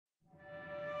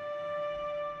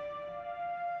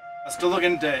Still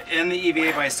looking to end the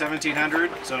EVA by 1700,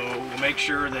 so we'll make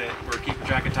sure that we're keeping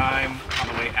track of time on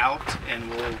the way out, and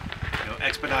we'll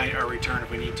expedite our return if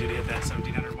we need to hit that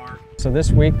 1700 mark. So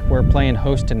this week we're playing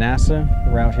host to NASA.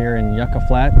 We're out here in Yucca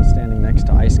Flat, standing next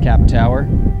to Ice Cap Tower.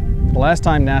 The last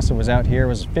time NASA was out here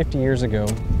was 50 years ago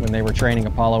when they were training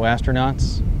Apollo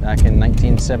astronauts back in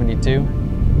 1972.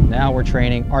 Now we're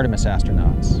training Artemis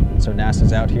astronauts. So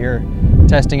NASA's out here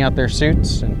testing out their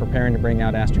suits and preparing to bring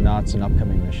out astronauts in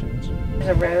upcoming missions. There's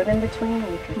a road in between,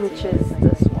 which is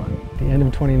this one. At the end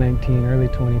of 2019, early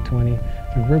 2020,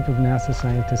 a group of NASA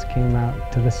scientists came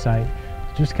out to the site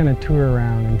to just kind of tour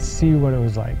around and see what it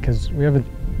was like, because we have a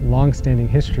long-standing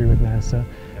history with NASA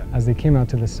as they came out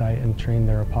to the site and trained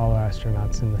their Apollo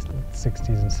astronauts in the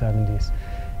 60s and 70s.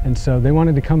 And so they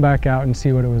wanted to come back out and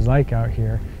see what it was like out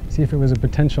here, see if it was a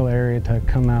potential area to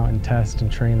come out and test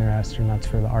and train their astronauts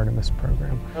for the Artemis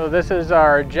program. So this is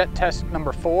our jet test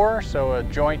number 4, so a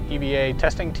joint EVA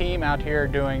testing team out here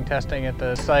doing testing at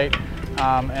the site.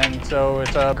 And so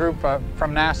it's a group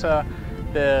from NASA,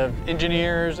 the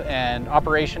engineers and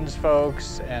operations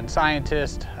folks and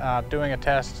scientists doing a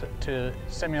test to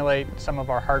simulate some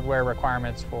of our hardware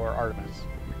requirements for Artemis.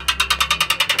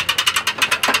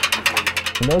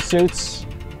 Those suits,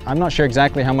 I'm not sure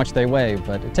exactly how much they weigh,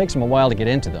 but it takes them a while to get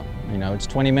into them. It's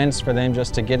 20 minutes for them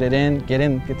just to get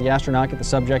the astronaut, get the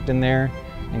subject in there,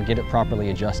 and get it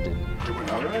properly adjusted. Do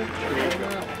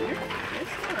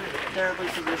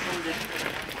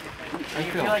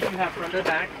you feel like you have front to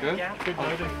back? Good. Yeah. Good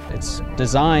loading. It's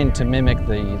designed to mimic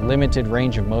the limited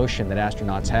range of motion that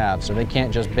astronauts have, so they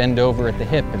can't just bend over at the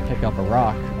hip and pick up a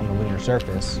rock on the lunar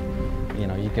surface.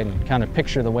 You can kind of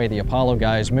picture the way the Apollo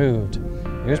guys moved.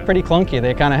 It was pretty clunky.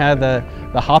 They kind of had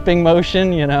the hopping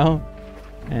motion,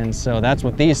 and so that's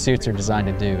what these suits are designed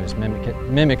to do, is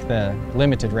mimic the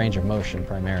limited range of motion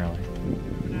primarily.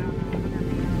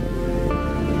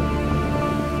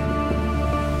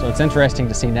 So it's interesting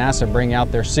to see NASA bring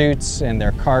out their suits and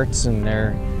their carts and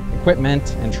their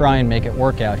equipment and try and make it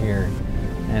work out here.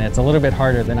 And it's a little bit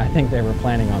harder than I think they were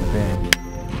planning on being.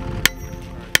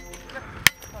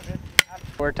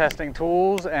 We're testing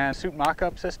tools and suit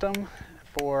mock-up system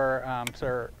for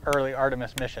early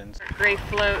Artemis missions. Gray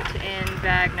float in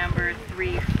bag number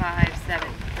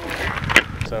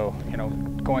 3574. So,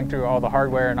 going through all the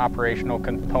hardware and operational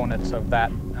components of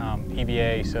that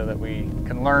EVA so that we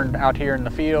can learn out here in the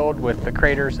field with the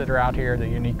craters that are out here, the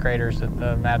unique craters that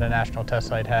the Nevada National Test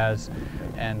Site has,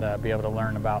 and be able to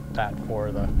learn about that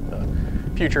for the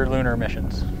future lunar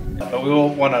missions. But we will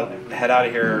want to head out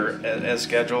of here as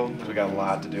scheduled, because we got a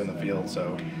lot to do in the field.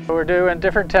 So we're doing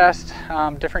different tests,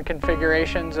 different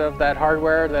configurations of that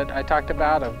hardware that I talked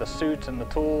about, of the suits and the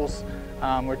tools.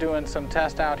 We're doing some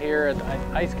tests out here at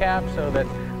Ice Cap, so that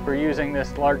we're using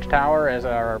this large tower as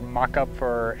our mock-up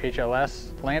for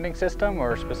HLS landing system,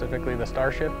 or specifically the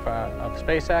Starship of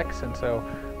SpaceX. And so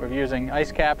we're using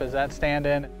Ice Cap as that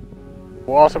stand-in.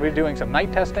 We'll also be doing some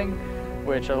night testing,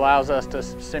 which allows us to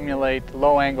simulate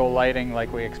low-angle lighting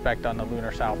like we expect on the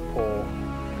lunar South Pole.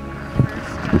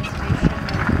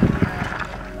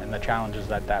 And the challenges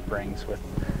that brings with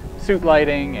suit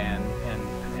lighting and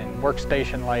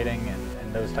workstation lighting and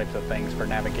those types of things for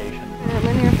navigation. In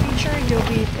the near future, you'll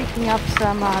be picking up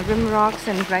some rim rocks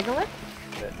and regolith.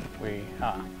 That we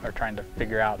are trying to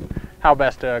figure out how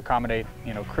best to accommodate,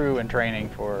 crew and training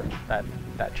for that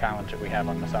challenge that we have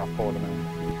on the South Pole of the Moon.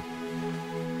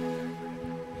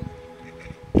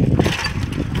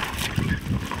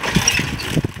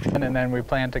 And then we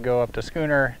plan to go up to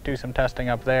Schooner, do some testing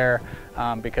up there,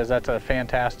 because that's a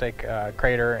fantastic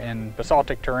crater in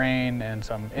basaltic terrain and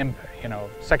some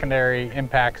secondary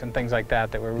impacts and things like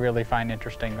that we really find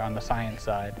interesting on the science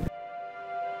side.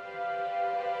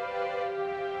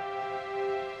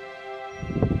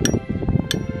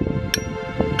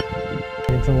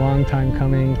 It's a long time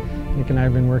coming. Nick and I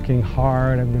have been working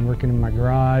hard. I've been working in my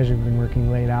garage. I've been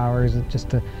working late hours just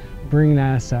to bring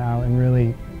NASA out and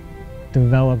really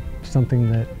develop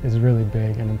something that is really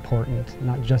big and important,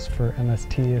 not just for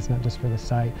MST, it's not just for the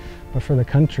site, but for the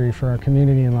country, for our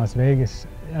community in Las Vegas,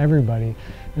 everybody.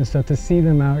 And so to see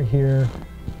them out here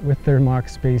with their mock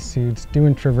spacesuits,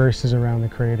 doing traverses around the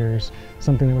craters,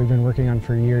 something that we've been working on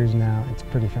for years now, it's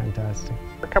pretty fantastic.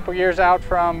 We're a couple years out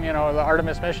from the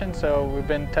Artemis mission, so we've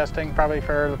been testing probably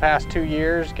for the past 2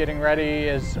 years, getting ready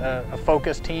as a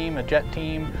focus team, a jet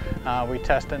team. We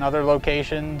test in other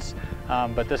locations,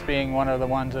 but this being one of the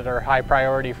ones that are high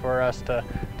priority for us to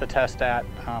test at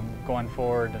going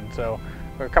forward. And so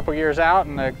we're a couple years out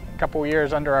and a couple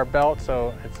years under our belt,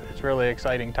 so it's really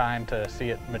exciting time to see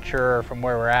it mature from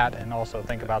where we're at and also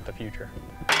think about the future.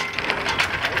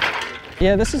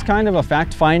 Yeah, this is kind of a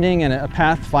fact-finding and a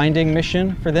path-finding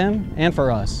mission for them and for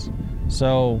us.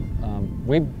 So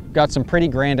we've got some pretty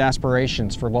grand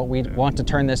aspirations for what we want to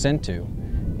turn this into.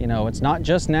 You know, it's not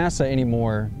just NASA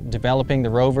anymore developing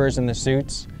the rovers and the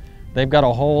suits. They've got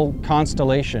a whole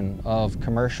constellation of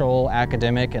commercial,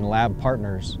 academic, and lab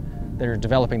partners that are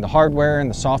developing the hardware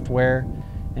and the software.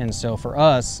 And so for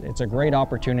us, it's a great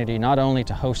opportunity not only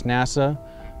to host NASA,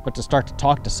 but to start to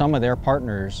talk to some of their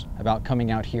partners about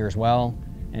coming out here as well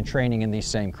and training in these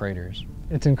same craters.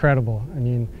 It's incredible. I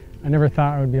mean, I never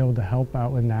thought I would be able to help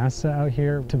out with NASA out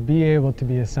here. To be able to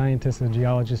be a scientist, a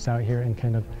geologist out here and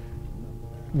kind of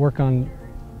work on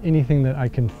anything that I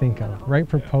can think of, write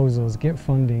proposals, get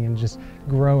funding, and just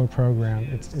grow a program,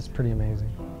 it's pretty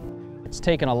amazing. It's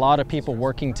taken a lot of people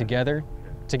working together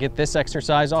to get this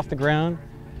exercise off the ground.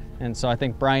 And so I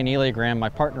think Brian Eliagram, my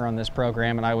partner on this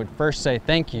program, and I would first say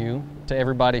thank you to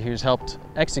everybody who's helped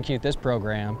execute this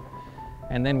program.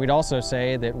 And then we'd also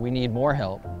say that we need more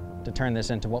help to turn this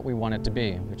into what we want it to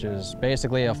be, which is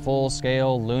basically a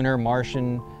full-scale lunar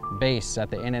Martian base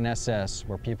at the NNSS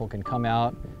where people can come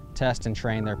out, test and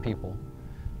train their people.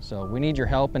 So we need your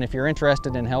help, and if you're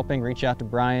interested in helping, reach out to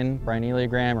Brian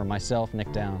Eliagram, or myself,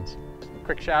 Nick Downs.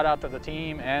 Quick shout out to the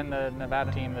team and the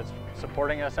Nevada team that's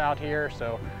supporting us out here.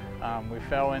 So we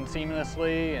fell in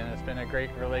seamlessly, and it's been a great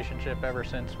relationship ever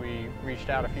since we reached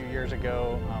out a few years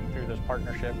ago through this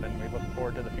partnership, and we look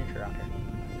forward to the future out here.